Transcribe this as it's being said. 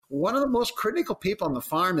one of the most critical people on the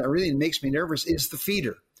farm that really makes me nervous is the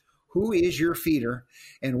feeder. Who is your feeder,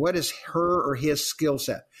 and what is her or his skill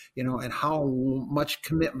set, and how much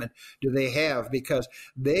commitment do they have, because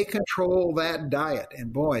they control that diet.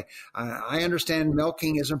 And boy, I understand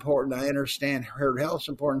milking is important. I understand herd health is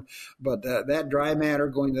important, but that dry matter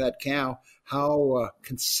going to that cow, how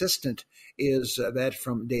consistent is that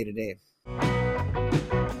from day to day?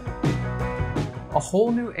 A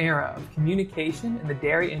whole new era of communication in the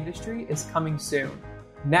dairy industry is coming soon.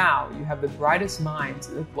 Now you have the brightest minds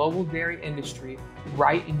of the global dairy industry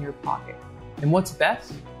right in your pocket. And what's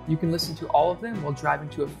best? You can listen to all of them while driving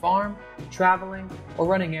to a farm, traveling, or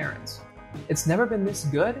running errands. It's never been this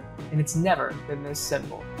good, and it's never been this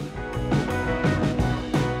simple.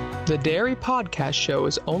 The Dairy Podcast Show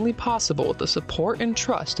is only possible with the support and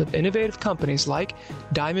trust of innovative companies like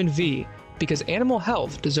Diamond V, because animal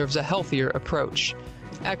health deserves a healthier approach.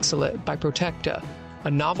 Excellent by Protecta, a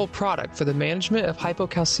novel product for the management of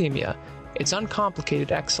hypocalcemia. It's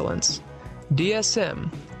uncomplicated excellence.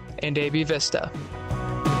 DSM and AB Vista.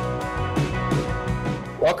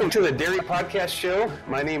 Welcome to the Dairy Podcast Show.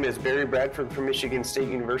 My name is Barry Bradford from Michigan State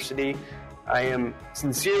University. I am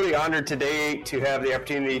sincerely honored today to have the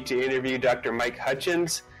opportunity to interview Dr. Mike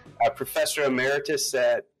Hutjens, a professor emeritus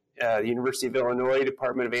at the University of Illinois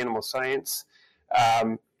Department of Animal Science.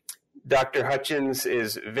 Dr. Hutjens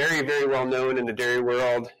is very, very well known in the dairy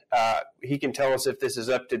world. He can tell us if this is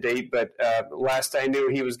up to date, but last I knew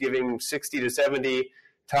he was giving 60 to 70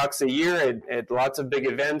 talks a year at lots of big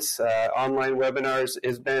events, online webinars.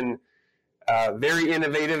 Has been very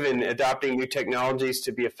innovative in adopting new technologies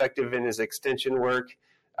to be effective in his extension work,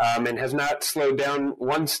 and has not slowed down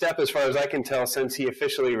one step as far as I can tell since he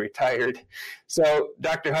officially retired. So,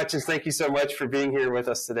 Dr. Hutjens, thank you so much for being here with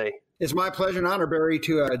us today. It's my pleasure and honor, Barry,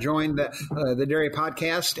 to join the Dairy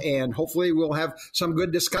Podcast, and hopefully we'll have some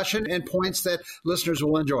good discussion and points that listeners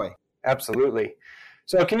will enjoy. Absolutely.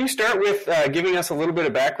 So can you start with giving us a little bit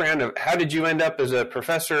of background of how did you end up as a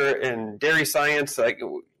professor in dairy science? Like,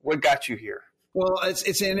 what got you here? Well,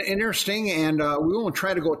 it's interesting, and we won't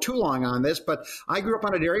try to go too long on this, but I grew up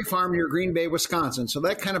on a dairy farm near Green Bay, Wisconsin, so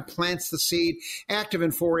that kind of plants the seed, active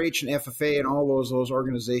in 4-H and FFA and all those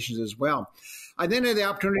organizations as well. I then had the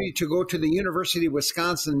opportunity to go to the University of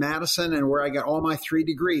Wisconsin-Madison, and where I got all my 3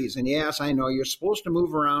 degrees. And yes, I know you're supposed to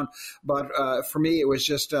move around, but for me, it was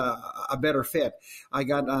just a better fit. I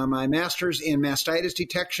got my master's in mastitis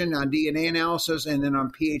detection on DNA analysis, and then on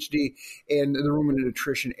PhD in the ruminant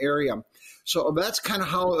nutrition area. So that's kind of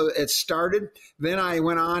how it started. Then I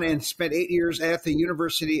went on and spent 8 years at the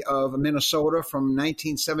University of Minnesota from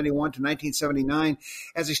 1971 to 1979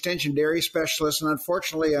 as extension dairy specialist. And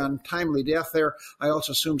unfortunately, on timely death there, I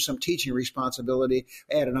also assumed some teaching responsibility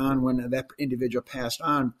added on when that individual passed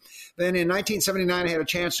on. Then in 1979, I had a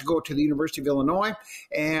chance to go to the University of Illinois,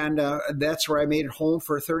 and that's where I made it home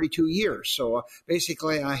for 32 years. So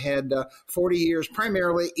basically, I had 40 years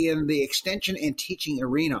primarily in the extension and teaching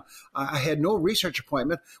arena. I had no research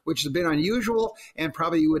appointment, which has been unusual, and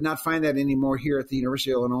probably you would not find that anymore here at the University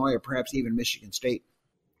of Illinois or perhaps even Michigan State.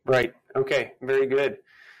 Right. Okay. Very good.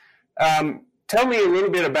 Tell me a little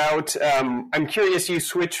bit about, I'm curious, you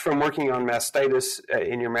switched from working on mastitis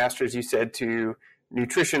in your master's, you said, to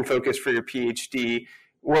nutrition focus for your PhD.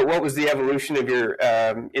 What was the evolution of your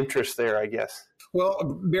interest there, I guess?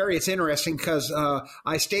 Well, Barry, it's interesting because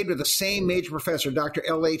I stayed with the same major professor, Dr.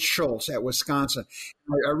 L.H. Schultz at Wisconsin.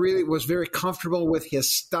 I really was very comfortable with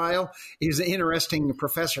his style. He's an interesting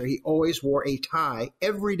professor. He always wore a tie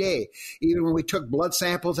every day. Even when we took blood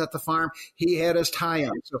samples at the farm, he had his tie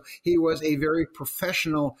on. So he was a very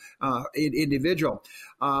professional individual.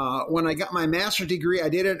 When I got my master's degree, I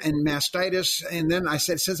did it in mastitis. And then I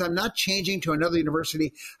said, since I'm not changing to another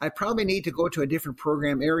university, I probably need to go to a different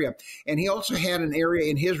program area. And he also had an area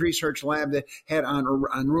in his research lab that had on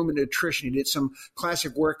ruminant nutrition. He did some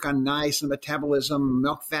classic work on NICE and metabolism.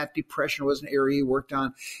 Milk fat depression was an area he worked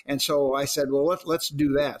on. And so I said, well, let's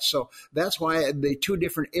do that. So that's why the 2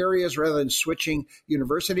 different areas rather than switching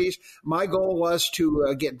universities. My goal was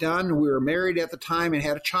to get done. We were married at the time and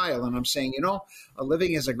had a child. And I'm saying,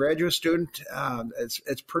 living as a graduate student,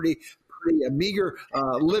 it's pretty a meager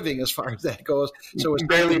living as far as that goes. So it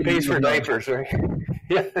barely pays for diapers, right?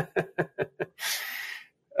 Yeah.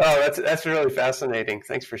 Oh, that's really fascinating.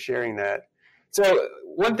 Thanks for sharing that. So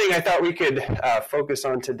one thing I thought we could focus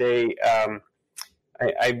on today,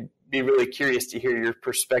 I'd be really curious to hear your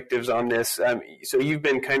perspectives on this. So you've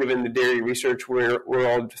been kind of in the dairy research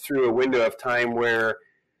world through a window of time where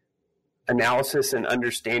analysis and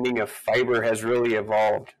understanding of fiber has really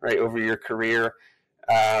evolved, right, over your career,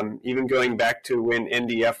 even going back to when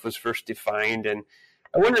NDF was first defined. And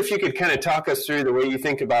I wonder if you could kind of talk us through the way you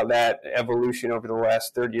think about that evolution over the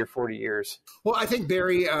last 30 or 40 years. Well, I think,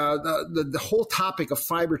 Barry, the whole topic of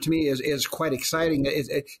fiber to me is quite exciting.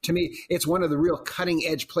 To me, it's one of the real cutting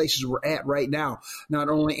edge places we're at right now, not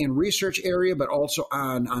only in research area, but also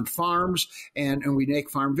on farms. And we make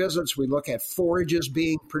farm visits. We look at forages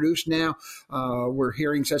being produced now. We're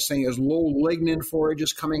hearing such thing as low lignin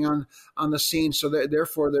forages coming on the scene. So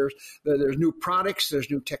therefore, there's new products,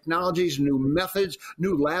 there's new technologies, new methods,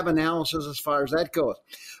 new lab analysis as far as that goes.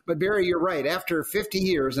 But Barry, you're right. After 50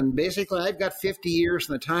 years, and basically I've got 50 years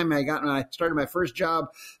from the time I started my first job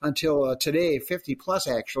until today, 50 plus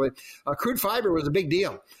actually, crude fiber was a big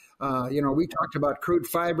deal. We talked about crude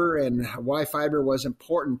fiber and why fiber was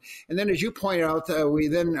important. And then, as you pointed out, we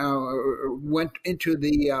then went into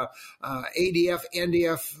the ADF,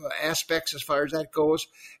 NDF aspects as far as that goes.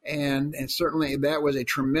 And certainly that was a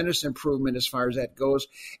tremendous improvement as far as that goes.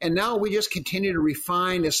 And now we just continue to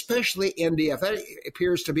refine, especially NDF. That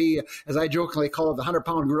appears to be, as I jokingly call it, the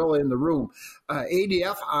 100-pound gorilla in the room.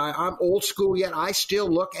 ADF, I'm old school yet. I still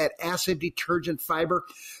look at acid detergent fiber.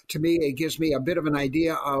 To me, it gives me a bit of an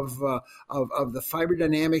idea of the fiber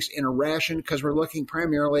dynamics in a ration, because we're looking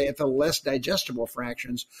primarily at the less digestible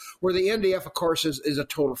fractions, where the NDF, of course, is a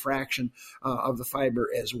total fraction of the fiber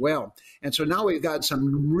as well. And so now we've got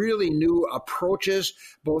some really new approaches,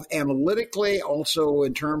 both analytically, also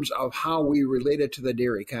in terms of how we relate it to the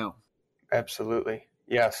dairy cow. Absolutely.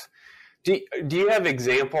 Yes. Do you have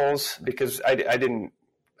examples? Because I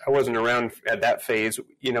wasn't around at that phase.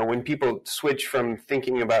 When people switch from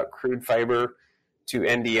thinking about crude fiber to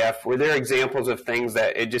NDF, were there examples of things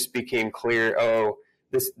that it just became clear,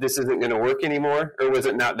 this isn't going to work anymore? Or was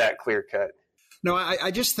it not that clear cut? No, I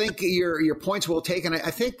just think your point's well taken. I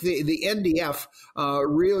think the NDF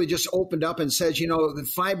really just opened up and says, the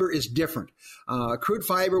fiber is different. Crude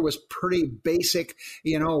fiber was pretty basic.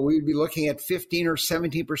 We'd be looking at 15 or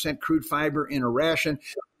 17% crude fiber in a ration.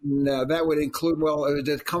 And, that would include,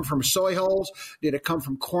 did it come from soy hulls? Did it come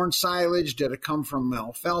from corn silage? Did it come from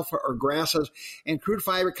alfalfa or grasses? And crude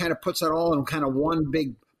fiber kind of puts that all in kind of one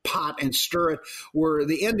big pot and stir it, where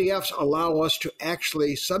the NDFs allow us to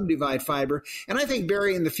actually subdivide fiber. And I think,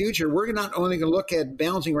 Barry, in the future, we're not only going to look at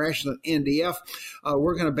balancing rations on NDF,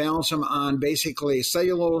 we're going to balance them on basically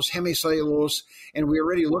cellulose, hemicellulose, and we're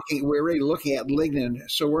already looking at lignin.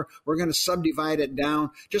 So we're going to subdivide it down,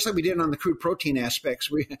 just like we did on the crude protein aspects.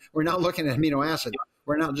 We're not looking at amino acid.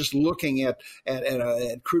 We're not just looking at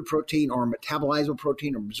crude protein or metabolizable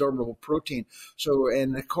protein or absorbable protein. So,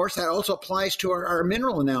 and of course, that also applies to our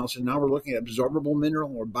mineral analysis. Now we're looking at absorbable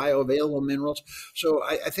mineral or bioavailable minerals. So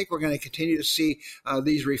I think we're going to continue to see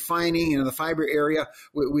these refining in the fiber area.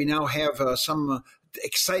 We now have some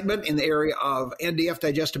excitement in the area of NDF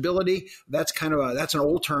digestibility. That's that's an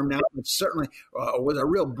old term now. It certainly was a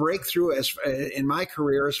real breakthrough in my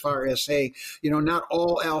career, as far as saying, not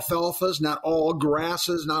all alfalfas, not all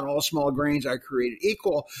grasses, not all small grains are created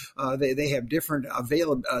equal. They have different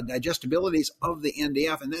digestibilities of the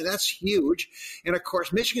NDF, and that's huge. And of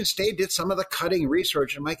course, Michigan State did some of the cutting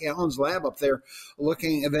research in Mike Allen's lab up there,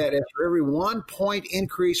 looking at that for every 1 point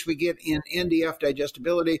increase we get in NDF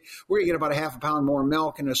digestibility, we're going to get about a half a pound more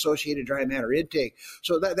milk and associated dry matter intake.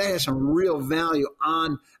 So that has some real value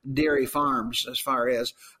on dairy farms as far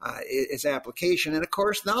as its application. And of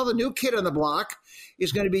course, now the new kid on the block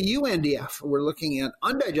is going to be UNDF. We're looking at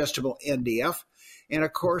undigestible NDF. And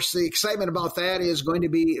of course, the excitement about that is going to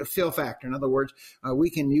be a fill factor. In other words,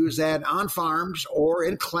 we can use that on farms or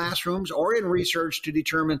in classrooms or in research to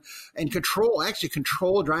determine and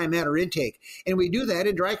control dry matter intake. And we do that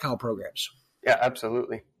in dry cow programs. Yeah,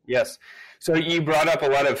 absolutely. Yes. So you brought up a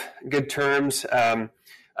lot of good terms.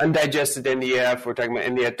 Undigested NDF, we're talking about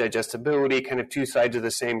NDF digestibility, kind of two sides of the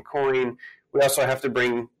same coin. We also have to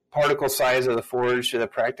bring particle size of the forage to the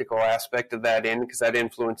practical aspect of that in, because that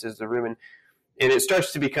influences the rumen. And it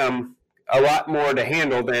starts to become a lot more to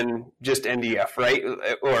handle than just NDF, right?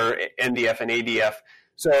 Or NDF and ADF.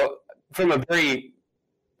 So from a very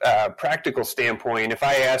practical standpoint, if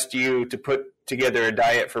I asked you to put together a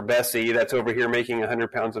diet for Bessie that's over here making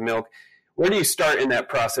 100 pounds of milk, where do you start in that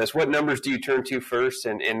process? What numbers do you turn to first,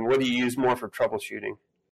 and what do you use more for troubleshooting?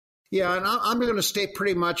 Yeah, and I'm going to stay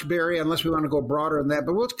pretty much, Barry, unless we want to go broader than that,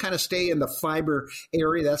 but we'll kind of stay in the fiber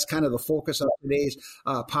area. That's kind of the focus of today's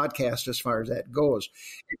podcast as far as that goes.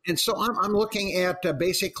 And so I'm looking at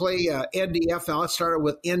basically NDF. Let's start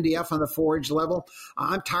with NDF on the forage level.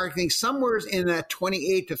 I'm targeting somewhere in that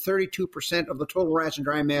 28 to 32% of the total ration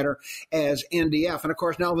dry matter as NDF. And of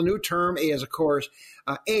course, now the new term is, of course,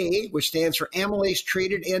 A, which stands for amylase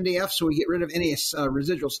treated NDF, so we get rid of any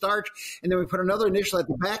residual starch, and then we put another initial at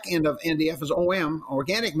the back end end of NDF is OM,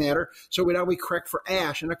 organic matter. So now we correct for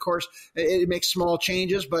ash. And of course, it makes small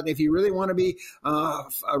changes. But if you really want to be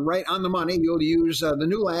right on the money, you'll use the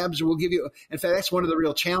new labs. Will give you, in fact, that's one of the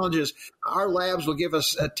real challenges. Our labs will give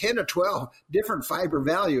us 10 to 12 different fiber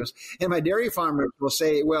values. And my dairy farmers will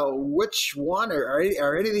say, well, which one? Are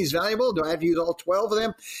any of these valuable? Do I have to use all 12 of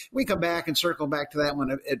them? We come back and circle back to that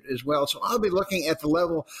one as well. So I'll be looking at the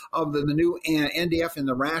level of the new NDF in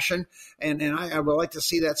the ration, and I would like to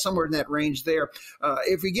see that somewhere in that range there.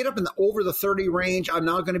 If we get up in over the 30 range, I'm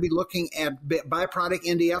now going to be looking at byproduct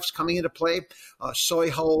NDFs coming into play,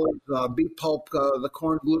 soy hulls, beet pulp, the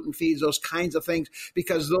corn gluten feeds, those kinds of things,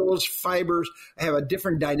 because those fibers have a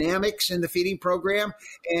different dynamics in the feeding program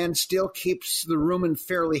and still keeps the rumen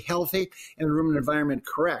fairly healthy and the rumen environment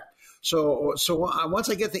correct. So once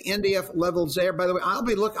I get the NDF levels there, by the way, I'll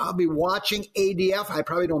be watching ADF. I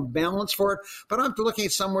probably don't balance for it, but I'm looking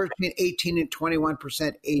at somewhere between 18 and 21%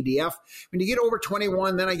 ADF. When you get over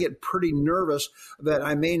 21, then I get pretty nervous that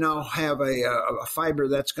I may now have a fiber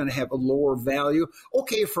that's going to have a lower value.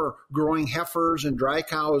 Okay, for growing heifers and dry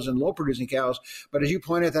cows and low producing cows, but as you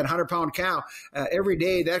pointed out, that 100-pound cow, every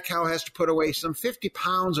day that cow has to put away some 50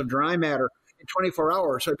 pounds of dry matter in 24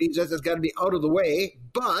 hours. So it means that it's got to be out of the way,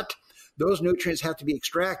 but those nutrients have to be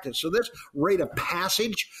extracted. So this rate of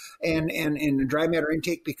passage and dry matter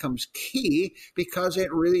intake becomes key because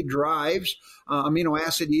it really drives amino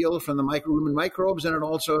acid yield from the rumen microbes, and it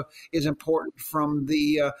also is important from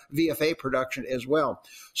the VFA production as well.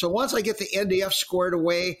 So once I get the NDF squared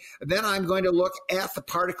away, then I'm going to look at the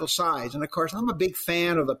particle size. And of course, I'm a big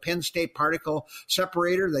fan of the Penn State particle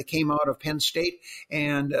separator that came out of Penn State,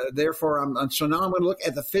 and therefore, so now I'm going to look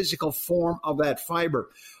at the physical form of that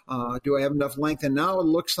fiber. Do I have enough length? And now it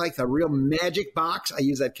looks like the real magic box, I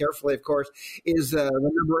use that carefully, of course, is the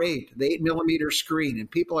number 8, the 8-millimeter screen.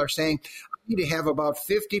 And people are saying, I need to have about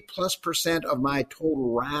 50+% of my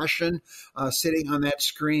total ration sitting on that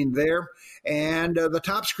screen there. And the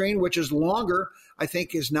top screen, which is longer, I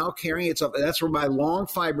think is now carrying, that's where my long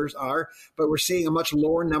fibers are, but we're seeing a much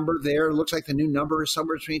lower number there. It looks like the new number is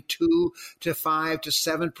somewhere between 2 to 5 to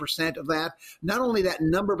 7% of that. Not only that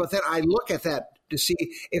number, but then I look at that to see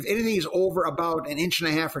if anything is over about 1.5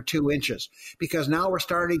 inches or 2 inches, because now we're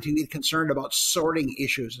starting to get concerned about sorting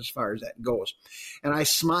issues as far as that goes. And I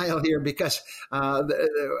smile here because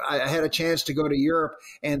I had a chance to go to Europe,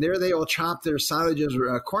 and there they will chop their silages,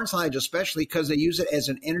 corn silage especially, because they use it as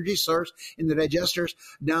an energy source in the digesters,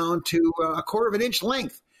 down to 1/4 inch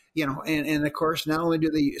length. And of course, not only do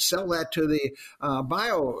they sell that to the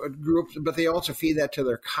bio group, but they also feed that to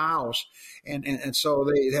their cows. And so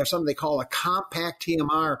they have something they call a compact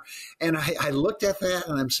TMR. And I looked at that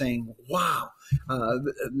and I'm saying, wow,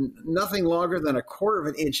 nothing longer than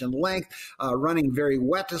 1/4 inch in length, running very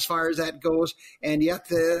wet as far as that goes. And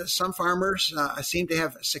yet some farmers seem to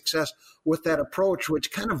have success with that approach,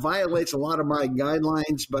 which kind of violates a lot of my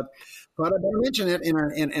guidelines, but I better mention it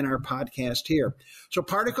in our podcast here. So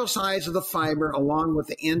particle size of the fiber along with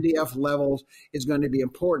the NDF levels is going to be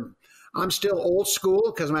important. I'm still old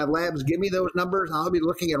school because my labs give me those numbers. I'll be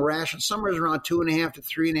looking at rations somewhere around 2.5 to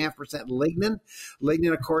 3.5% lignin.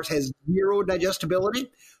 Lignin, of course, has zero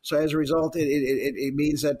digestibility. So as a result, it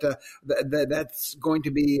means that that's going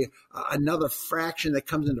to be another fraction that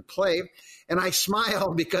comes into play. And I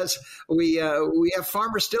smile because we have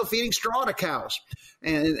farmers still feeding straw to cows.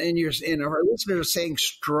 And our listeners are saying,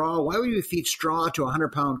 straw, why would you feed straw to a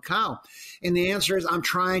 100-pound cow? And the answer is, I'm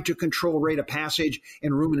trying to control rate of passage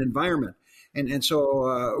and rumen environment. And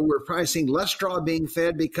so we're probably seeing less straw being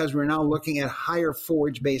fed because we're now looking at higher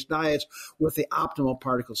forage-based diets with the optimal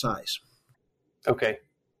particle size. Okay.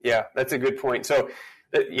 Yeah, that's a good point. So,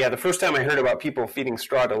 the first time I heard about people feeding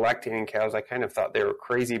straw to lactating cows, I kind of thought they were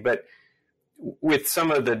crazy. But with some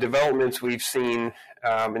of the developments we've seen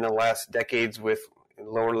in the last decades with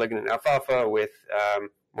lower lignin alfalfa, with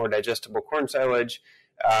more digestible corn silage,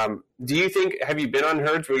 do you think, have you been on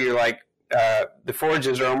herds where you're like, the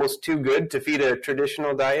forages are almost too good to feed a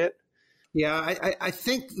traditional diet? Yeah, I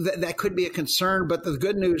think that could be a concern, but the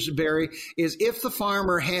good news, Barry, is if the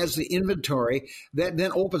farmer has the inventory, that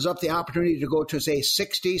then opens up the opportunity to go to, say,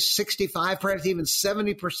 60, 65, perhaps even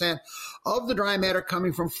 70% of the dry matter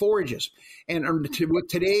coming from forages. And with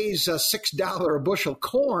today's $6 a bushel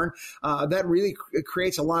corn, that really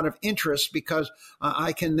creates a lot of interest because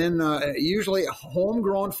I can then usually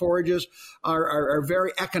homegrown forages are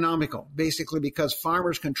very economical, basically because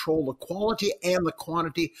farmers control the quality and the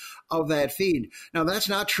quantity of that bad feed. Now, that's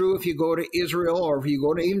not true if you go to Israel or if you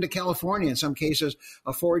go to even to California. In some cases,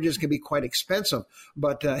 forages can be quite expensive.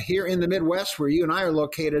 But here in the Midwest, where you and I are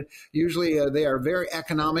located, usually they are very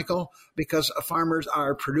economical because farmers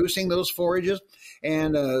are producing those forages.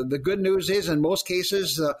 And the good news is, in most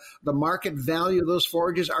cases, the market value of those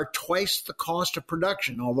forages are twice the cost of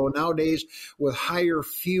production. Although nowadays, with higher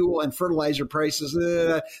fuel and fertilizer prices,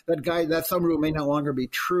 that thumb rule may no longer be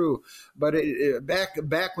true. But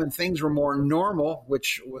back when things were more normal,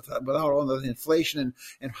 which without all the inflation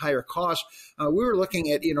and higher costs, we were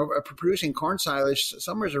looking at producing corn silage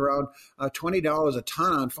somewhere around $20 a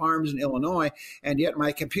ton on farms in Illinois, and yet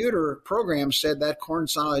my computer program said that corn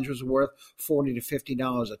silage was worth $40 to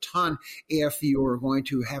 $50 a ton if you were going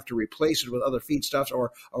to have to replace it with other feedstuffs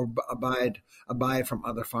or buy it from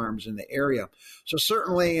other farms in the area. So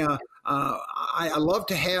certainly, I love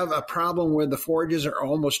to have a problem where the forages are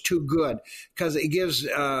almost too good, because it gives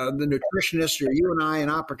the nutritionists or you and I an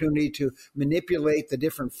opportunity to manipulate the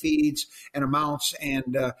different feeds and amounts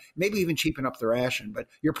and maybe even cheapen up the ration. But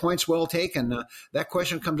your point's well taken. That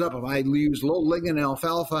question comes up: if I use low lignin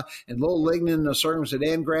alfalfa and low lignin sorghum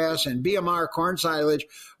sudan grass and BMR corn silage,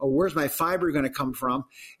 where's my fiber going to come from?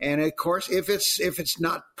 And of course, if it's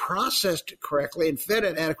not processed correctly and fed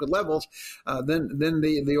at adequate levels, then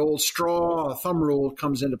the old straw thumb rule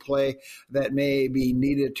comes into play that may be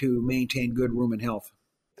needed to maintain good rumen health.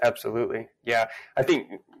 Absolutely. Yeah. I think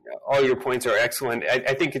all your points are excellent.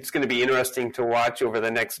 I think it's going to be interesting to watch over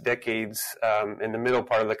the next decades in the middle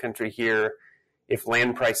part of the country here if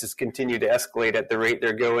land prices continue to escalate at the rate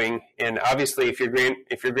they're going. And obviously, if you're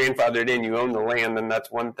grandfathered in, you own the land, then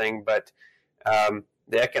that's one thing. But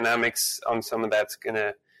the economics on some of that's going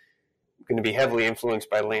to be heavily influenced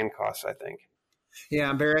by land costs, I think.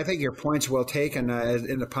 Yeah, Barry, I think your point's well taken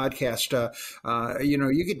in the podcast.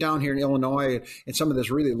 You get down here in Illinois and some of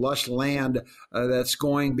this really lush land that's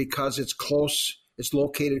going because it's close. It's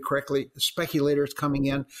located correctly. The speculators coming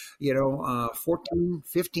in, $14,000,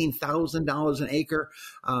 $15,000 an acre.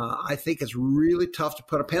 I think it's really tough to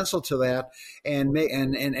put a pencil to that and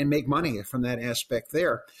make money from that aspect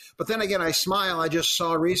there. But then again, I smile. I just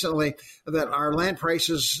saw recently that our land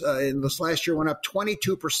prices in this last year went up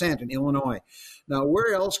 22% in Illinois. Now,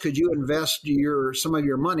 where else could you invest some of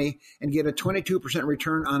your money and get a 22%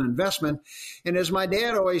 return on investment? And as my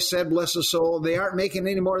dad always said, bless his soul, they aren't making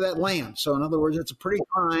any more of that land. So in other words, it's a pretty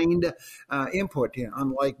fine input,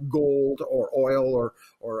 unlike gold or oil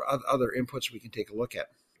or other inputs we can take a look at.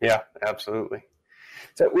 Yeah, absolutely.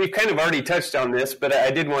 So we've kind of already touched on this, but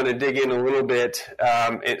I did want to dig in a little bit,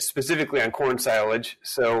 specifically on corn silage.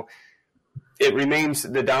 So it remains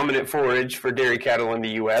the dominant forage for dairy cattle in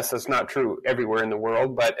the U.S. That's not true everywhere in the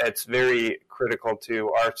world, but it's very critical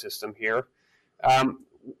to our system here.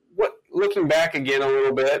 Looking back again a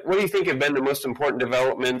little bit, what do you think have been the most important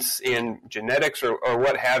developments in genetics or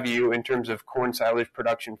what have you in terms of corn silage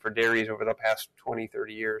production for dairies over the past 20,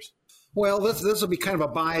 30 years? Well, this will be kind of a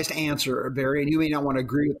biased answer, Barry, and you may not want to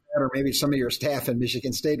agree with that, or maybe some of your staff in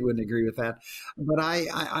Michigan State wouldn't agree with that. But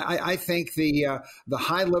I think the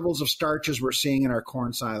high levels of starches we're seeing in our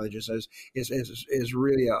corn silages is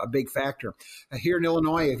really a big factor. Here in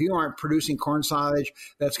Illinois, if you aren't producing corn silage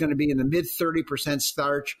that's going to be in the mid 30%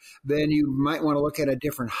 starch, then you might want to look at a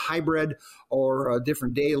different hybrid or a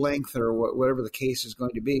different day length or whatever the case is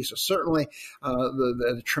going to be. So certainly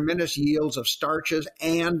the tremendous yields of starches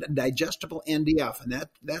and digestible NDF. And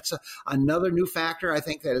that's another new factor I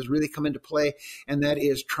think that has really come into play, and that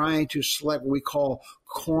is trying to select what we call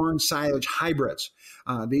corn silage hybrids.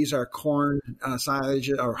 These are corn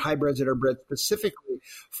silage or hybrids that are bred specifically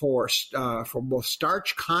for both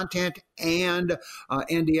starch content and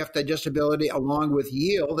NDF digestibility, along with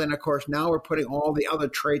yield. And of course, now we're putting all the other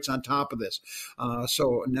traits on top of this.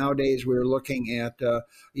 So nowadays we're looking at the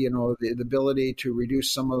ability to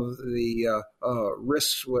reduce some of the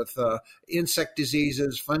risks with insect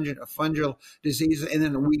diseases, fungal diseases, and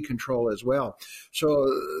then weed control as well. So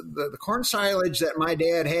the corn silage that my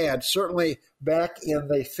dad had, certainly back in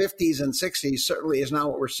the 50s and 60s, certainly is not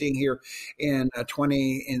what we're seeing here in the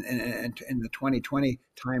 2020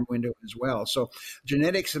 time window as well. So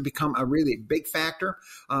genetics have become a really big factor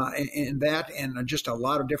in that, and just a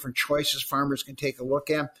lot of different choices farmers can take a look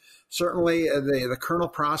at. Certainly, the kernel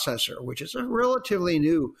processor, which is a relatively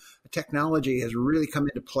new technology, has really come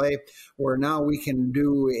into play, where now we can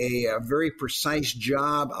do a very precise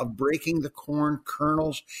job of breaking the corn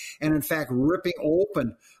kernels and, in fact, ripping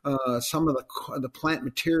open some of the plant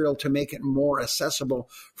material to make it more accessible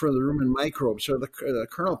for the rumen microbes. So the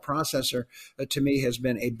kernel processor, to me, has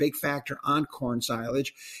been a big factor on corn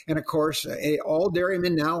silage. And, of course, all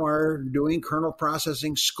dairymen now are doing kernel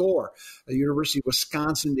processing score. The University of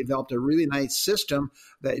Wisconsin developed a really nice system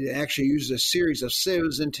that actually uses a series of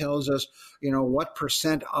sieves and tells us, what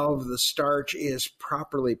percent of the starch is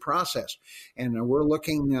properly processed. And we're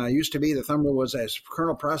looking, used to be the thumb rule was as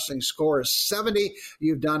kernel processing score is 70.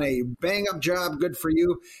 You've done a bang up job. Good for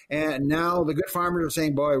you. And now the good farmers are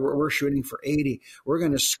saying, boy, we're shooting for 80. We're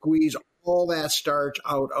going to squeeze all that starch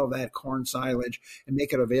out of that corn silage and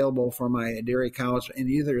make it available for my dairy cows in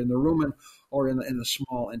either in the rumen or in the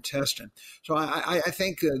small intestine. So I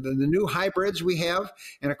think the new hybrids we have,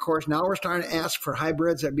 and of course now we're starting to ask for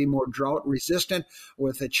hybrids that be more drought resistant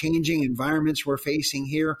with the changing environments we're facing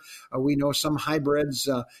here. We know some hybrids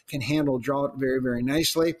can handle drought very, very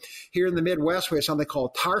nicely. Here in the Midwest, we have something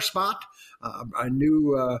called tar spot. A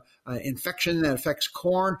new infection that affects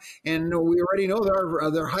corn. And we already know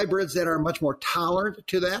there are hybrids that are much more tolerant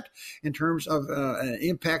to that in terms of an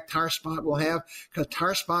impact tar spot will have. Because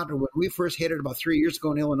tar spot, when we first hit it about 3 years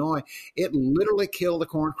ago in Illinois, it literally killed the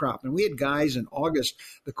corn crop. And we had guys in August,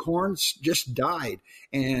 the corn just died.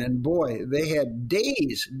 And boy, they had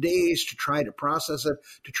days to try to process it,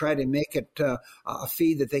 to try to make it a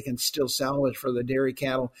feed that they can still salvage for the dairy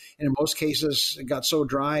cattle. And in most cases, it got so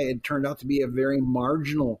dry, it turned out to be a very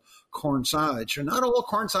marginal corn silage. So not all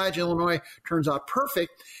corn silage in Illinois turns out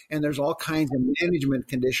perfect, and there's all kinds of management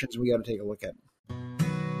conditions we got to take a look at.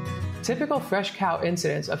 Typical fresh cow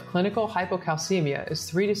incidence of clinical hypocalcemia is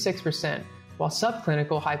 3 to 6%, while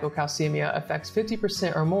subclinical hypocalcemia affects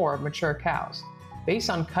 50% or more of mature cows. Based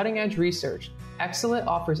on cutting-edge research, Excellent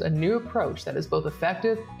offers a new approach that is both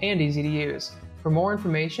effective and easy to use. For more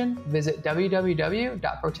information, visit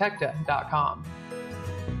www.protecta.com.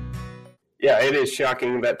 Yeah, it is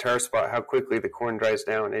shocking, that tar spot, how quickly the corn dries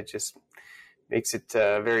down. It just makes it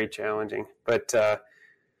very challenging. But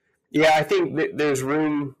yeah, I think there's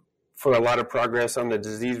room for a lot of progress on the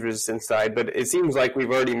disease resistance side, but it seems like we've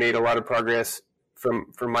already made a lot of progress from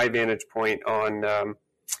my vantage point on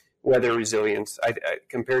weather resilience. I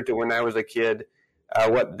compared to when I was a kid,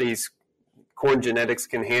 what these corn genetics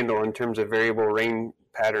can handle in terms of variable rain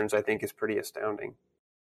patterns, I think is pretty astounding.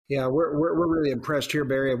 Yeah, we're really impressed here,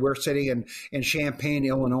 Barry. We're sitting in Champaign,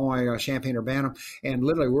 Illinois, Champaign-Urbana, and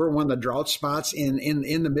literally we're one of the drought spots in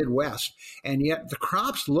the Midwest, and yet the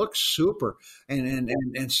crops look super, and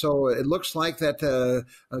so it looks like that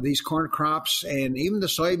these corn crops and even the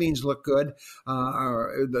soybeans look good.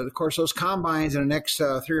 Of course, those combines in the next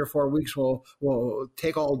 3 or 4 weeks will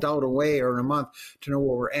take all doubt away, or in a month, to know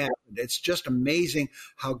where we're at. It's just amazing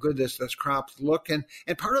how good this crops look, and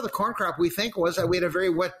part of the corn crop we think was that we had a very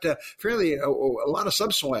wet. Fairly a lot of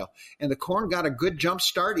subsoil, and the corn got a good jump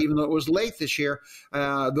start, even though it was late this year.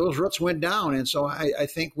 Those roots went down, and so I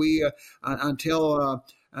think we until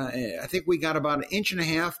I think we got about 1.5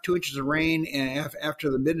 inches, 2 inches of rain after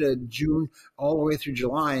the mid of June all the way through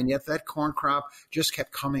July, and yet that corn crop just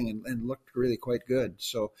kept coming and looked really quite good.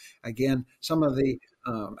 So again, some of the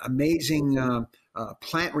amazing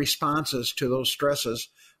plant responses to those stresses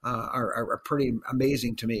are pretty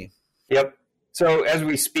amazing to me. Yep. So as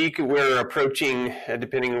we speak, we're approaching,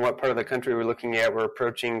 depending on what part of the country we're looking at, we're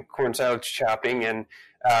approaching corn silage chopping. And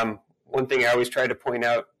one thing I always try to point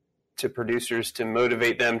out to producers to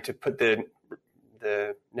motivate them to put the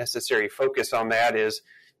necessary focus on that is,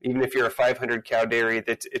 even if you're a 500 cow dairy,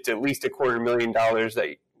 it's at least $250,000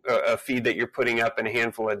 that a feed that you're putting up in a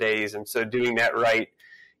handful of days. And so doing that right,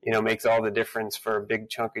 makes all the difference for a big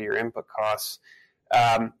chunk of your input costs.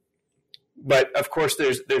 But of course,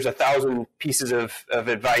 there's 1,000 pieces of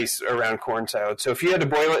advice around corn silage. So if you had to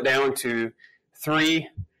boil it down to 3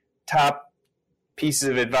 top pieces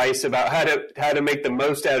of advice about how to make the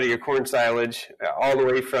most out of your corn silage, all the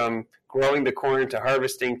way from growing the corn to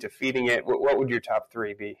harvesting to feeding it, what would your top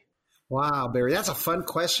 3 be? Wow, Barry, that's a fun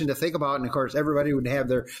question to think about. And of course, everybody would have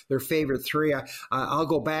their favorite 3. I'll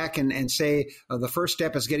go back and say the first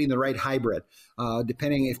step is getting the right hybrid.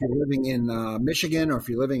 Depending if you're living in Michigan or if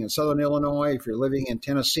you're living in Southern Illinois, if you're living in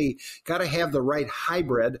Tennessee, got to have the right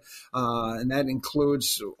hybrid. And that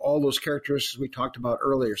includes all those characteristics we talked about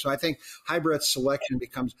earlier. So I think hybrid selection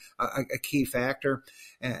becomes a key factor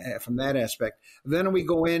from that aspect. Then we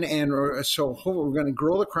go in and so we're going to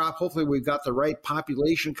grow the crop. Hopefully we've got the right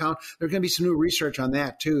population count. there's going to be some new research on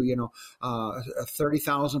that too.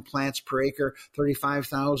 30,000 plants per acre,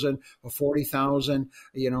 35,000, or 40,000.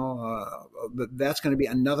 That's going to be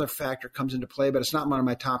another factor comes into play, but it's not one of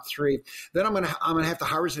my top three. Then I'm going to have to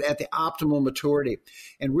harvest it at the optimal maturity,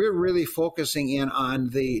 and we're really focusing in on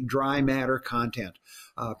the dry matter content.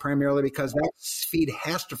 Primarily because that feed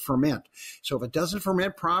has to ferment. So if it doesn't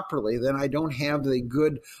ferment properly, then I don't have the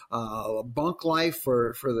good bunk life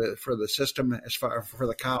for the system for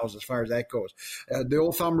the cows as far as that goes. The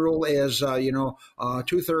old thumb rule is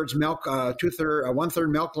 2/3 milk,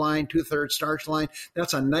 1/3 milk line, 2/3 starch line.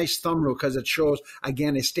 That's a nice thumb rule because it shows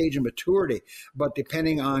again a stage of maturity. But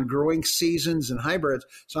depending on growing seasons and hybrids,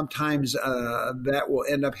 sometimes that will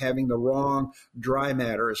end up having the wrong dry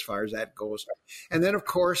matter as far as that goes. And then of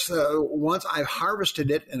course, once I've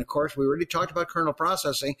harvested it, and of course, we already talked about kernel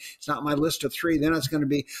processing. It's not my list of three. Then it's going to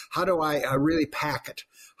be, how do I really pack it?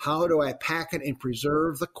 How do I pack it and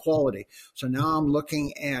preserve the quality? So now I'm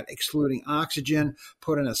looking at excluding oxygen,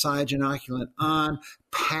 putting a side inoculant on,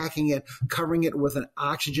 packing it, covering it with an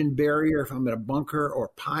oxygen barrier if I'm in a bunker or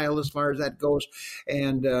pile as far as that goes,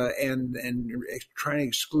 and trying to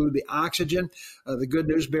exclude the oxygen. The good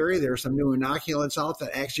news, Barry, there are some new inoculants out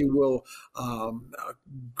that actually will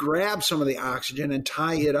grab some of the oxygen and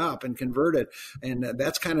tie it up and convert it, and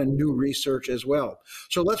that's kind of new research as well.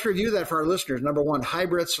 So let's review that for our listeners. Number one,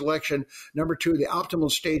 hybrid selection. Number two, the optimal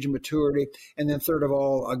stage of maturity. And then third of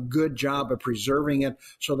all, a good job of preserving it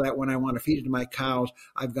so that when I want to feed it to my cows,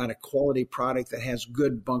 I've got a quality product that has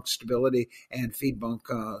good bunk stability and feed bunk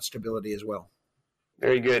stability as well.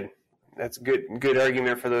 Very good. That's good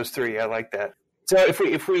argument for those three. I like that. So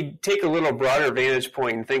if we take a little broader vantage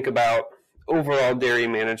point and think about overall dairy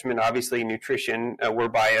management, obviously nutrition, we're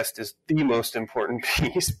biased, is the most important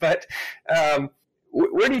piece. But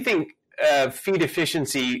where do you think feed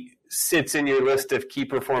efficiency sits in your list of key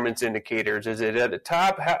performance indicators? Is it at the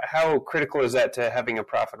top? How critical is that to having a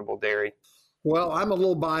profitable dairy? Well, I'm a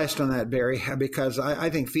little biased on that, Barry, because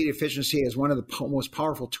I think feed efficiency is one of the most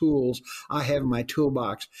powerful tools I have in my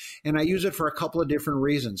toolbox, and I use it for a couple of different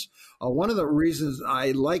reasons. One of the reasons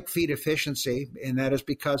I like feed efficiency, and that is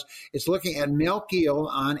because it's looking at milk yield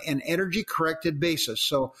on an energy-corrected basis.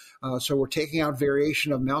 So we're taking out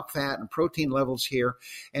variation of milk fat and protein levels here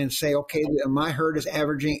and say, okay, my herd is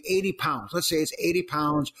averaging 80 pounds. Let's say it's 80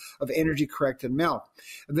 pounds of energy-corrected milk.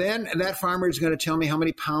 Then that farmer is going to tell me how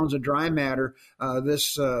many pounds of dry matter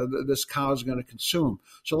this cow is going to consume.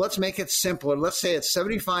 So let's make it simpler. Let's say it's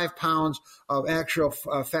 75 pounds of actual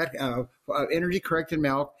fat, energy-corrected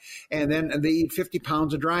milk, and then they eat 50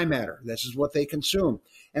 pounds of dry matter. This is what they consume.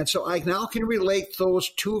 And so I now can relate those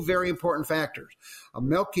two very important factors,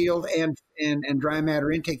 milk yield and dry matter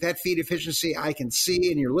intake. That feed efficiency I can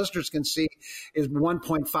see, and your listeners can see, is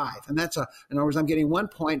 1.5. And that's in other words, I'm getting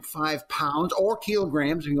 1.5 pounds or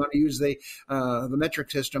kilograms, if you want to use the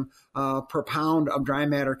metric system, per pound of dry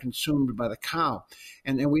matter consumed by the cow.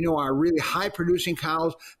 And we know our really high producing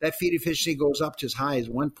cows, that feed efficiency goes up to as high as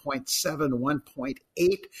 1.7 to 1.8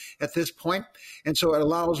 at this point. And so it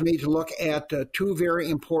allows me to look at two very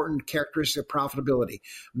important characteristics of profitability: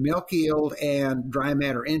 milk yield and dry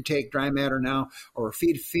matter intake. Dry matter now, or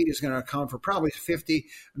feed is going to account for probably 50,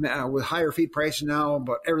 with higher feed prices now,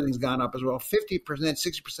 but everything's gone up as well, 50%,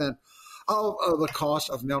 60% of the cost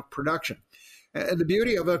of milk production. The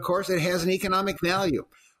beauty of it, of course, it has an economic value.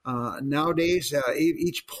 Nowadays,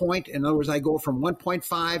 each point, in other words, I go from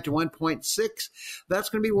 1.5 to 1.6, that's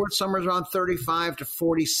going to be worth somewhere around 35 to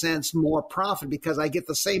 40 cents more profit because I get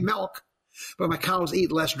the same milk, but my cows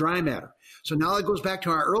eat less dry matter. So now it goes back to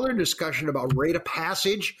our earlier discussion about rate of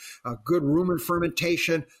passage, good rumen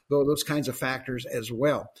fermentation, those kinds of factors as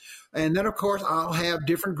well. And then, of course, I'll have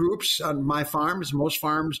different groups on my farms. Most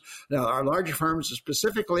farms, our larger farms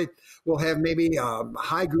specifically, will have maybe a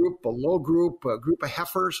high group, a low group, a group of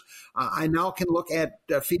heifers. I now can look at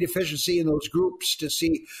feed efficiency in those groups to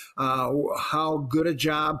see how good a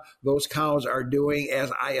job those cows are doing as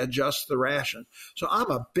I adjust the ration. So I'm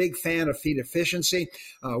a big fan of feed efficiency.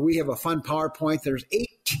 We have a fun PowerPoint. There's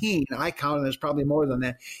 18, I counted, there's probably more than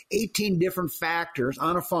that, 18 different factors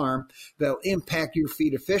on a farm that will impact your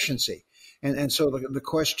feed efficiency. And so the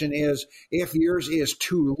question is, if yours is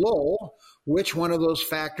too low, which one of those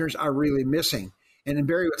factors are really missing? And in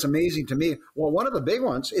Barry, what's amazing to me, well, one of the big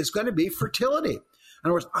ones is going to be fertility. In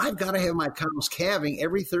other words, I've got to have my cows calving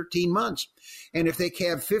every 13 months. And if they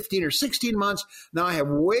calve 15 or 16 months, now I have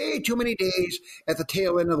way too many days at the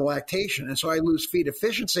tail end of the lactation. And so I lose feed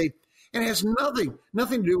efficiency. And it has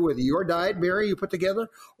nothing to do with your diet, Barry, you put together,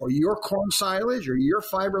 or your corn silage, or your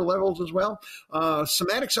fiber levels as well.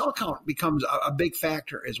 Somatic cell count becomes a big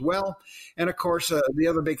factor as well. And of course, the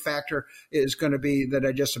other big factor is going to be the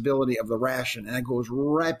digestibility of the ration. And that goes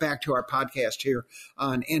right back to our podcast here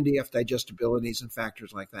on NDF digestibilities and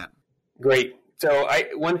factors like that. Great. So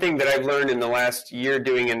one thing that I've learned in the last year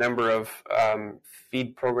doing a number of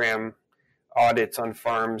feed program audits on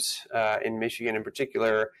farms in Michigan in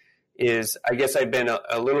particular is I guess I've been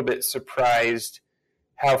a little bit surprised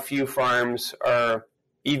how few farms are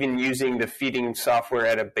even using the feeding software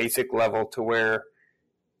at a basic level, to where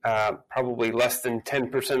probably less than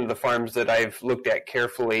 10% of the farms that I've looked at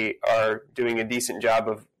carefully are doing a decent job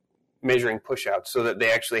of measuring pushouts so that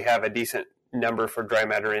they actually have a decent number for dry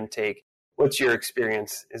matter intake. What's your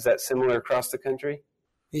experience? Is that similar across the country?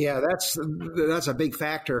 Yeah, that's a big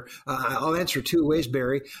factor. I'll answer two ways,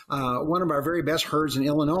 Barry. One of our very best herds in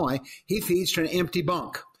Illinois, he feeds to an empty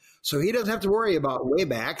bunk. So he doesn't have to worry about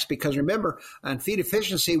weigh-backs, because remember, on feed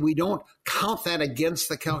efficiency, we don't count that against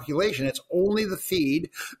the calculation. It's only the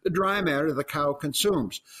feed, the dry matter the cow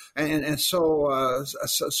consumes. And so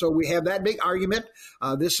we have that big argument.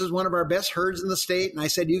 This is one of our best herds in the state. And I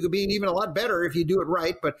said, you could be even a lot better if you do it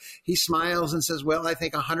right. But he smiles and says, well, I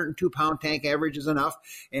think 102-pound tank average is enough.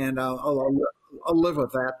 And I'll live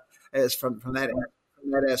with that as from that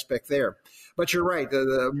aspect there. But you're right.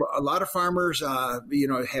 A lot of farmers,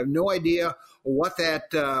 have no idea what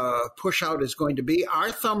that push out is going to be.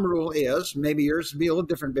 Our thumb rule is, maybe yours would be a little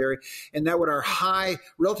different, Barry, and that with our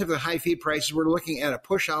relatively high feed prices, we're looking at a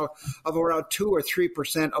push out of around 2 or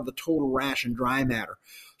 3% of the total ration dry matter.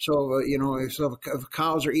 So, if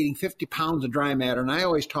cows are eating 50 pounds of dry matter, and I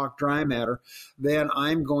always talk dry matter, then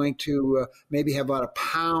I'm going to maybe have about a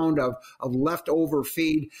pound of leftover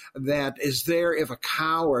feed that is there. If a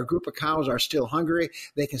cow or a group of cows are still hungry,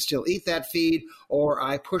 they can still eat that feed, or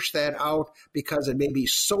I push that out because it may be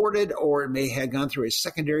sorted or it may have gone through a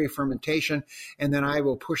secondary fermentation, and then I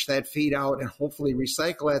will push that feed out and hopefully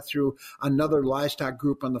recycle that through another livestock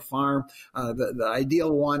group on the farm. The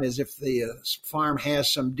ideal one is if the farm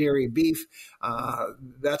has some dairy beef,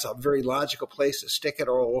 that's a very logical place to stick it,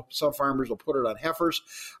 or some farmers will put it on heifers.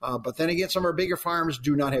 But then again, some of our bigger farms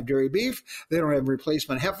do not have dairy beef. They don't have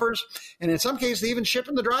replacement heifers. And in some cases, they even ship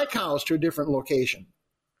in the dry cows to a different location.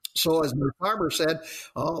 So as the farmer said,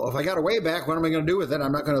 if I got a weigh back, what am I going to do with it?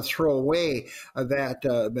 I'm not going to throw away that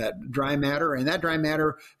dry matter. And that dry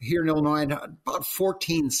matter here in Illinois, about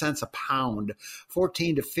 14 cents a pound,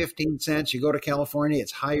 14 to 15 cents. You go to California,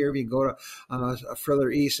 it's higher. If you go to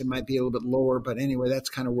further east, it might be a little bit lower. But anyway, that's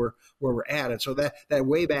kind of where we're at. And so that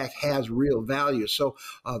weigh back has real value. So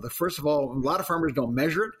first of all, a lot of farmers don't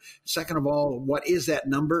measure it. Second of all, what is that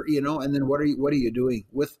number? And then what are you doing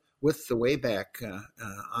with the way back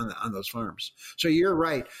on those farms? So you're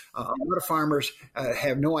right. A lot of farmers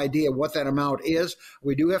have no idea what that amount is.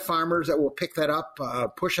 We do have farmers that will pick that up,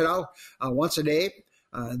 push it out once a day.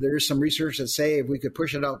 There is some research that say if we could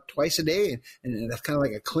push it out twice a day, and that's kind of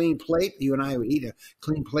like a clean plate. You and I would eat a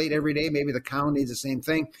clean plate every day. Maybe the cow needs the same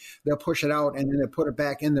thing. They'll push it out and then they'll put it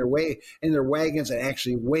back in their wagons and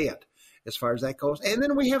actually weigh it as far as that goes. And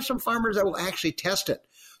then we have some farmers that will actually test it,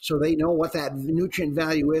 so they know what that nutrient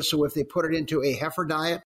value is. So if they put it into a heifer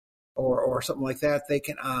diet or something like that, they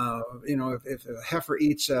can, if a heifer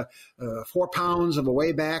eats 4 pounds of a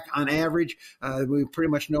weigh back on average, we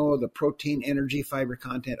pretty much know the protein, energy, fiber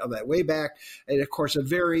content of that weigh back. And of course, it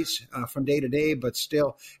varies from day to day, but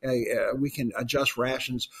still we can adjust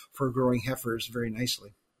rations for growing heifers very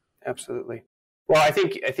nicely. Absolutely. Well, I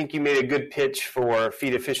think you made a good pitch for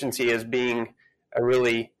feed efficiency as being a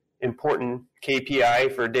really important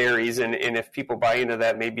KPI for dairies, and if people buy into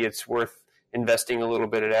that, maybe it's worth investing a little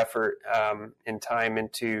bit of effort and time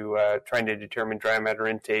into trying to determine dry matter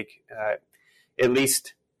intake, at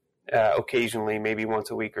least occasionally, maybe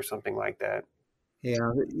once a week or something like that. Yeah,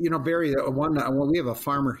 Barry, we have a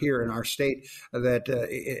farmer here in our state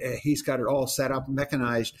that he's got it all set up,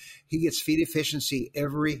 mechanized. He gets feed efficiency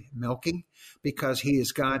every milking because he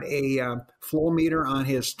has got a flow meter on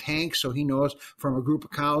his tank, so he knows from a group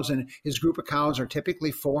of cows, and his group of cows are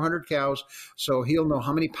typically 400 cows, so he'll know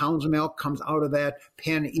how many pounds of milk comes out of that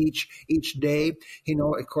pen each day.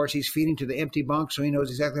 Of course, he's feeding to the empty bunk, so he knows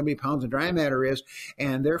exactly how many pounds of dry matter is,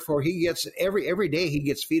 and therefore he gets every day he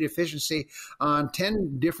gets feed efficiency on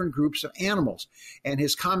 10 different groups of animals. And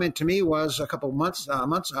his comment to me was a couple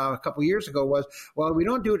years ago was, well, we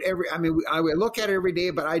don't do it I look at it every day,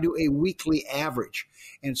 but I do a weekly mostly average.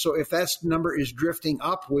 And so if that number is drifting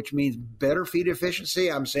up, which means better feed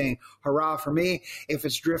efficiency, I'm saying hurrah for me. If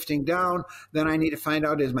it's drifting down, then I need to find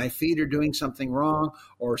out, is my feeder doing something wrong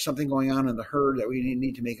or something going on in the herd that we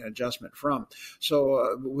need to make an adjustment from?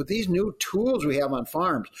 So with these new tools we have on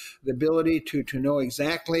farms, the ability to know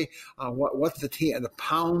exactly what the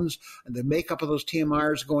pounds, the makeup of those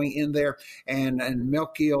TMRs going in there, and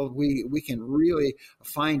milk yield, we can really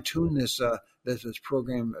fine tune this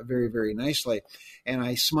program very, very nicely. And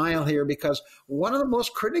I smile here because one of the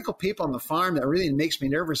most critical people on the farm that really makes me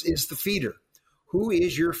nervous is the feeder. Who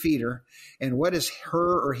is your feeder, and what is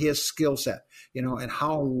her or his skill set, and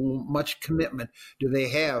how much commitment do they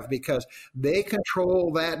have, because they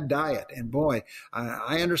control that diet. And boy,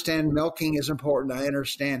 I understand milking is important. I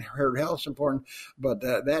understand herd health is important, but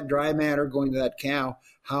that dry matter going to that cow,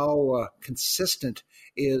 how consistent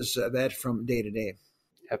is that from day to day?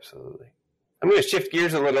 Absolutely. I'm going to shift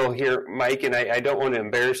gears a little here, Mike, and I don't want to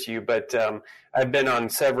embarrass you, but I've been on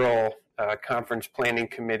several conference planning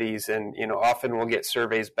committees, and often we'll get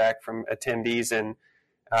surveys back from attendees. And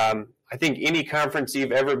I think any conference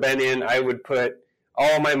you've ever been in, I would put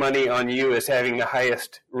all my money on you as having the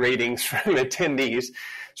highest ratings from attendees.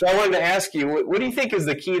 So I wanted to ask you, what do you think is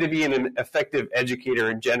the key to being an effective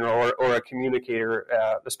educator in general, or a communicator,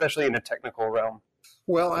 especially in a technical realm?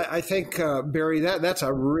 Well, I think, Barry, that's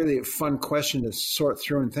a really fun question to sort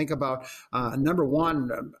through and think about. Number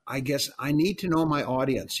one, I guess I need to know my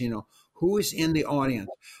audience, who is in the audience.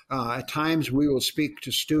 At times we will speak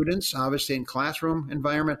to students, obviously in classroom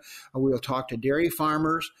environment. We will talk to dairy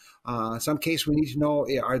farmers. In some case, we need to know,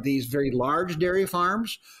 are these very large dairy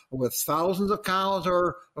farms with thousands of cows,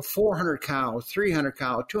 or 400 cows, 300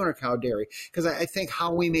 cow, 200 cow dairy? Because I think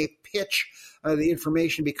how we may pitch the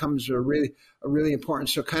information becomes really important.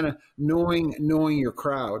 So kind of knowing your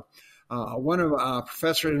crowd. One of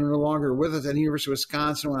professor no longer with us at the University of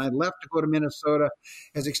Wisconsin, when I left to go to Minnesota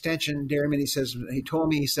as extension dairyman, he told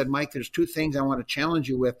me, Mike, there's two things I want to challenge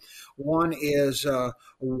you with. One is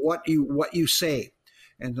what you say.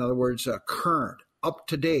 In other words, current, up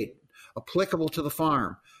to date, applicable to the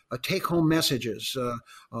farm. Take-home messages.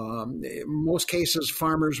 In most cases,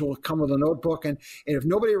 farmers will come with a notebook, and if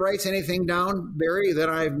nobody writes anything down, Barry, then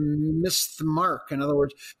I've missed the mark. In other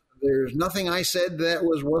words, there's nothing I said that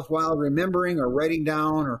was worthwhile remembering or writing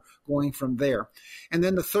down or going from there. And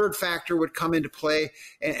then the third factor would come into play,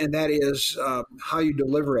 and that is how you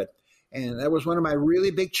deliver it. And that was one of my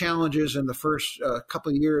really big challenges in the first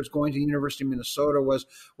couple of years going to the University of Minnesota was,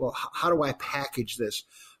 well, how do I package this?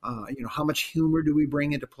 How much humor do we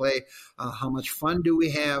bring into play? How much fun do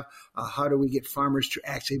we have? How do we get farmers to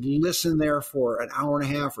actually listen there for an hour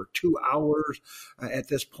and a half or 2 hours at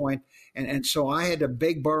this point? And so I had to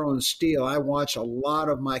beg, borrow, and steal. I watched a lot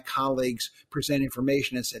of my colleagues present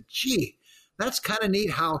information and said, gee, that's kind of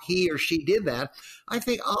neat how he or she did that. I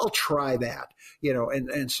think I'll try that,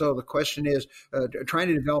 and so the question is trying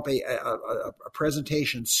to develop a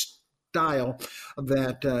presentation style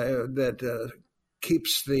that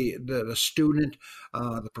keeps the student,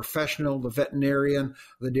 the professional, the veterinarian,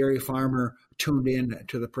 the dairy farmer tuned in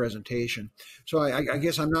to the presentation. So I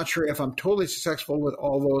guess I'm not sure if I'm totally successful with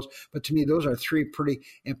all those, but to me, those are three pretty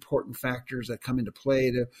important factors that come into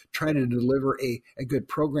play to try to deliver a good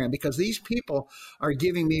program, because these people are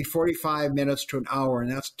giving me 45 minutes to an hour,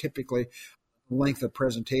 and that's typically the length of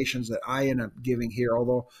presentations that I end up giving here,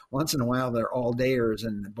 although once in a while they're all-dayers,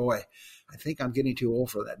 and boy, I think I'm getting too old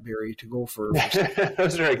for that, Barry, to go for.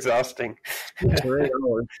 Those are exhausting. It's very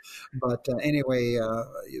hard. But anyway,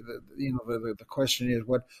 the question is,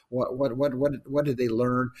 what did they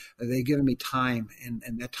learn? They given me time,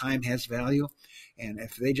 and that time has value. And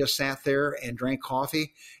if they just sat there and drank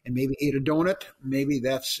coffee and maybe ate a donut, maybe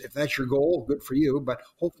if that's your goal, good for you. But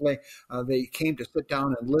hopefully they came to sit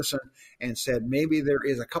down and listen and said, maybe there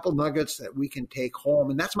is a couple nuggets that we can take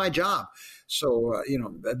home. And that's my job. So,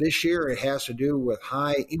 this year it has to do with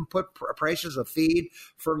high input prices of feed,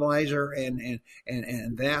 fertilizer, and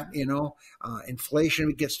that,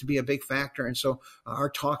 inflation gets to be a big factor. And so our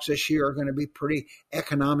talks this year are going to be pretty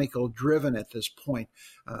economical driven at this point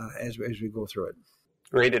as we go through it.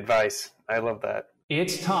 Great advice. I love that.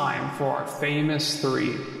 It's time for our famous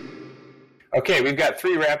three. Okay, we've got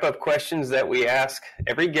three wrap-up questions that we ask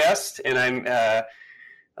every guest, and I'm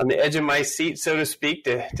on the edge of my seat, so to speak,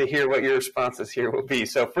 to hear what your responses here will be.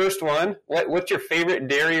 So first one, what's your favorite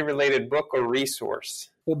dairy-related book or resource?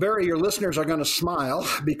 Well, Barry, your listeners are going to smile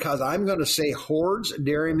because I'm going to say Hordes,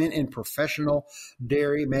 Dairymen, and Professional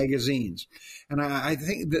Dairy magazines. And I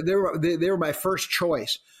think that they were my first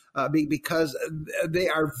choice. because they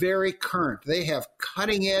are very current. They have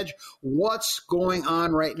cutting edge. What's going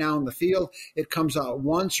on right now in the field? It comes out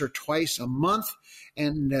once or twice a month.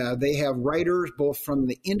 And they have writers both from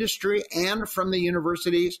the industry and from the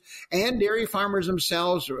universities and dairy farmers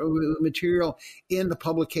themselves with material in the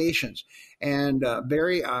publications. And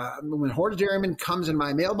Barry, when Hordes Dairyman comes in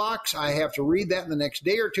my mailbox, I have to read that in the next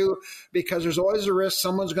day or two because there's always a risk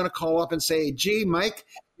someone's going to call up and say, gee, Mike,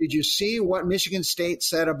 did you see what Michigan State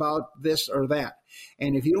said about this or that?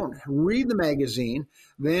 And if you don't read the magazine,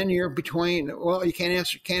 then you're between, well, you can't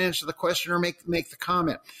answer the question or make the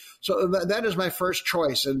comment. So that is my first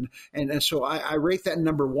choice. And so I rate that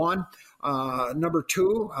number one. Number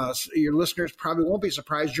two, your listeners probably won't be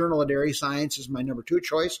surprised. Journal of Dairy Science is my number two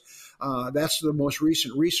choice. That's the most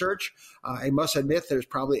recent research. I must admit there's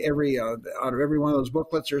probably out of every one of those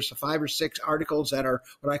booklets, there's 5 or 6 articles that are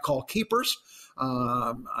what I call keepers.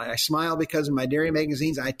 I smile because in my dairy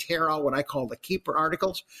magazines, I tear out what I call the keeper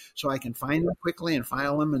articles so I can find them quickly and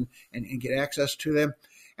file them and get access to them.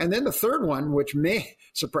 And then the third one, which may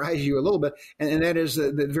surprise you a little bit, and that is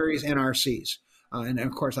the various NRCs. And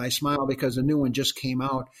of course, I smile because the new one just came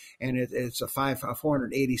out, and it's a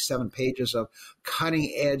 487 pages of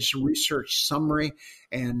cutting-edge research summary,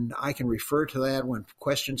 and I can refer to that when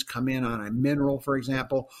questions come in on a mineral, for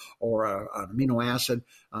example, or an amino acid.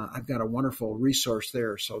 I've got a wonderful resource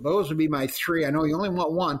there. So those would be my 3. I know you only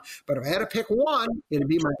want one, but if I had to pick one, it'd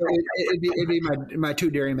be my 2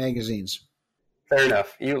 dairy magazines. Fair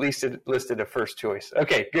enough. You at least listed a first choice.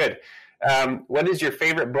 Okay, good. What is your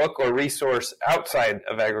favorite book or resource outside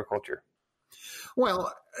of agriculture?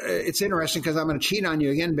 Well, it's interesting because I'm going to cheat on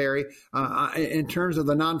you again, Barry. In terms of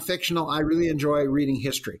the non-fictional, I really enjoy reading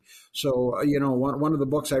history. So, one of the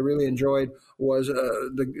books I really enjoyed was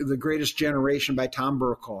The Greatest Generation by Tom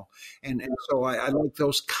Brokaw. And so I like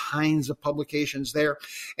those kinds of publications there.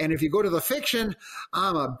 And if you go to the fiction,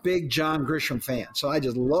 I'm a big John Grisham fan. So I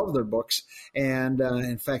just love their books. And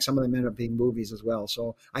in fact, some of them end up being movies as well.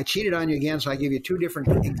 So I cheated on you again, so I give you 2 different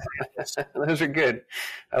examples. Those are good.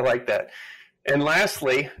 I like that. And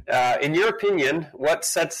lastly, in your opinion, what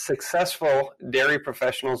sets successful dairy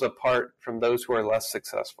professionals apart from those who are less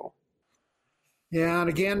successful? Yeah, and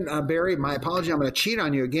again, Barry, my apology, I'm going to cheat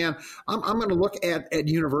on you again. I'm going to look at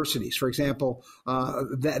universities, for example,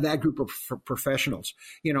 that group of professionals,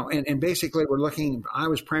 and basically I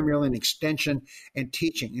was primarily in extension and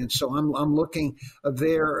teaching. And so I'm looking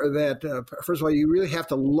there that, first of all, you really have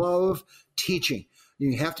to love teaching.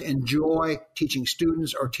 You have to enjoy teaching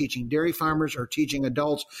students or teaching dairy farmers or teaching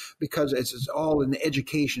adults because it's all in the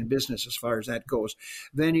education business as far as that goes.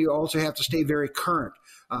 Then you also have to stay very current,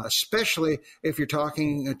 especially if you're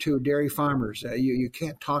talking to dairy farmers. You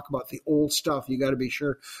can't talk about the old stuff. You got to be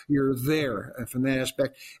sure you're there from that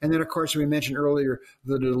aspect. And then, of course, we mentioned earlier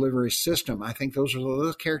the delivery system. I think those are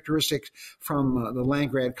those characteristics from the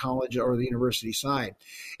land-grad college or the university side.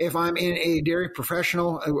 If I'm in a dairy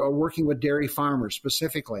professional working with dairy farmers,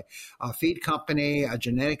 specifically a feed company, a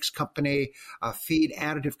genetics company, a feed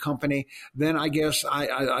additive company, then I guess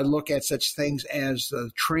I look at such things as the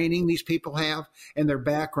training these people have and their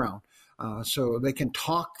background. So they can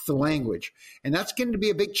talk the language. And that's going to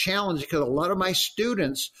be a big challenge because a lot of my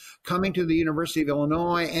students coming to the University of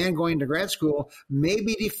Illinois and going to grad school may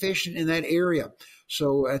be deficient in that area.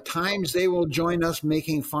 So at times they will join us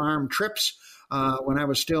making farm trips. When I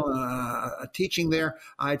was still teaching there,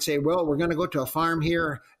 I'd say, well, we're going to go to a farm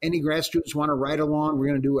here. Any grad students want to ride along? We're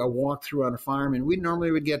going to do a walkthrough on a farm. And we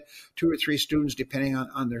normally would get 2 or 3 students depending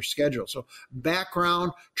on their schedule. So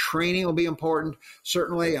background training will be important.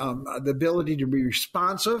 Certainly the ability to be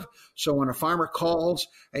responsive. So when a farmer calls,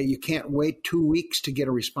 you can't wait 2 weeks to get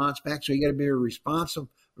a response back. So you got to be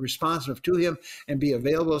responsive to him and be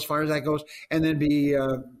available as far as that goes. And then be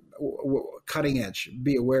cutting edge,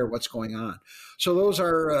 be aware of what's going on. So those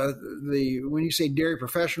are when you say dairy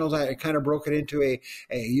professionals, I kind of broke it into a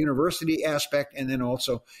university aspect and then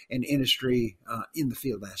also an industry in the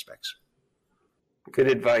field aspects. Good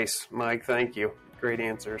advice, Mike. Thank you. Great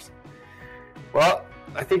answers. Well,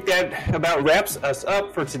 I think that about wraps us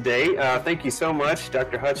up for today. Thank you so much,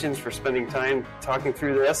 Dr. Hutjens, for spending time talking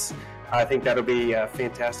through this. I think that'll be a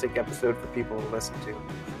fantastic episode for people to listen to.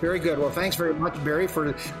 Very good. Well, thanks very much, Barry,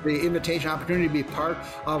 for the invitation, opportunity to be part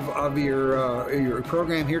of your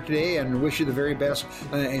program here today, and wish you the very best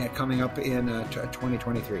coming up in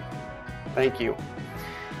 2023. Thank you.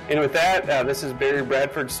 And with that, this is Barry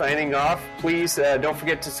Bradford signing off. Please don't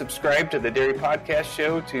forget to subscribe to the Dairy Podcast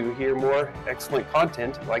Show to hear more excellent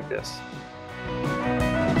content like this.